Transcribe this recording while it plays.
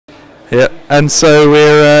Yeah, and so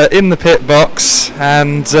we're in the pit box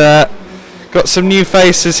and got some new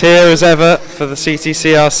faces here as ever for the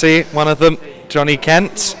CTCRC. One of them, Johnny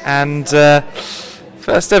Kent, and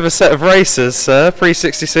first ever set of races,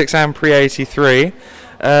 pre-66 and pre-83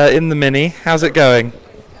 in the Mini. How's it going?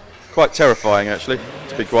 Quite terrifying, actually,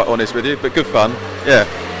 to be quite honest with you, but good fun. Yeah,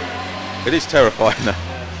 it is terrifying.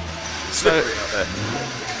 So,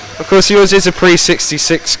 of course, yours is a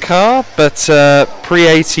pre-66 car, but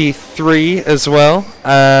pre-83 as well.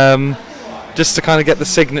 Just to kind of get the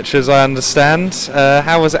signatures, I understand.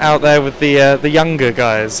 How was it out there with the younger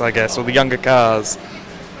guys, I guess, or the younger cars?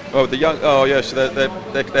 Oh, the young. Oh, yes,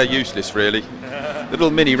 they're useless, really. The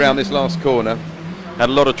little Mini round this last corner had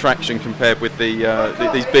a lot of traction compared with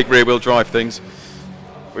these big rear-wheel drive things.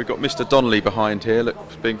 We've got Mr. Donnelly behind here,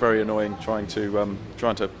 look, being very annoying, trying to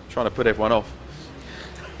put everyone off.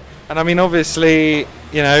 And I mean, obviously,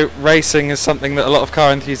 you know, racing is something that a lot of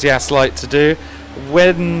car enthusiasts like to do.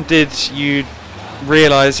 When did you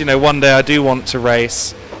realise, you know, one day I do want to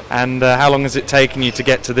race, and how long has it taken you to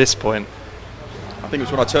get to this point? I think it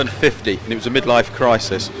was when I turned 50, and it was a midlife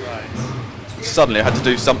crisis. Right. Suddenly I had to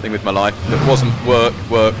do something with my life that wasn't work,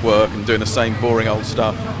 and doing the same boring old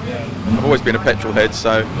stuff. I've always been a petrol head,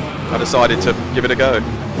 so I decided to give it a go.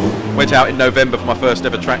 Went out in November for my first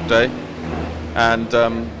ever track day, and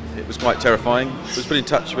it was quite terrifying. I was put in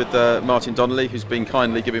touch with Martin Donnelly, who's been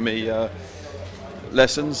kindly giving me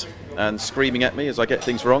lessons and screaming at me as I get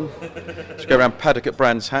things wrong. So we go around paddock at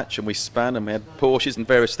Brands Hatch and we span, and we had Porsches and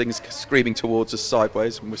various things screaming towards us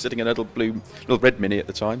sideways, and we're sitting in a little red Mini at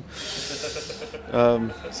the time.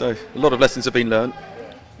 So a lot of lessons have been learnt,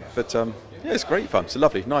 but yeah, it's great fun. It's a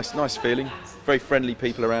lovely, nice feeling. Very friendly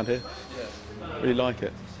people around here. Really like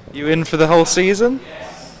it. You in for the whole season?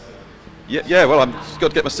 Yeah. Well, I've got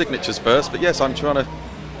to get my signatures first, but yes, I'm trying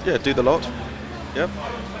to do the lot. Yep.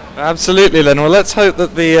 Absolutely, then. Well, let's hope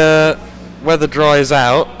that the weather dries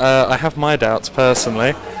out. I have my doubts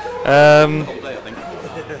personally. And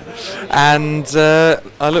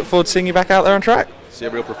I look forward to seeing you back out there on track. See a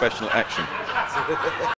real professional action.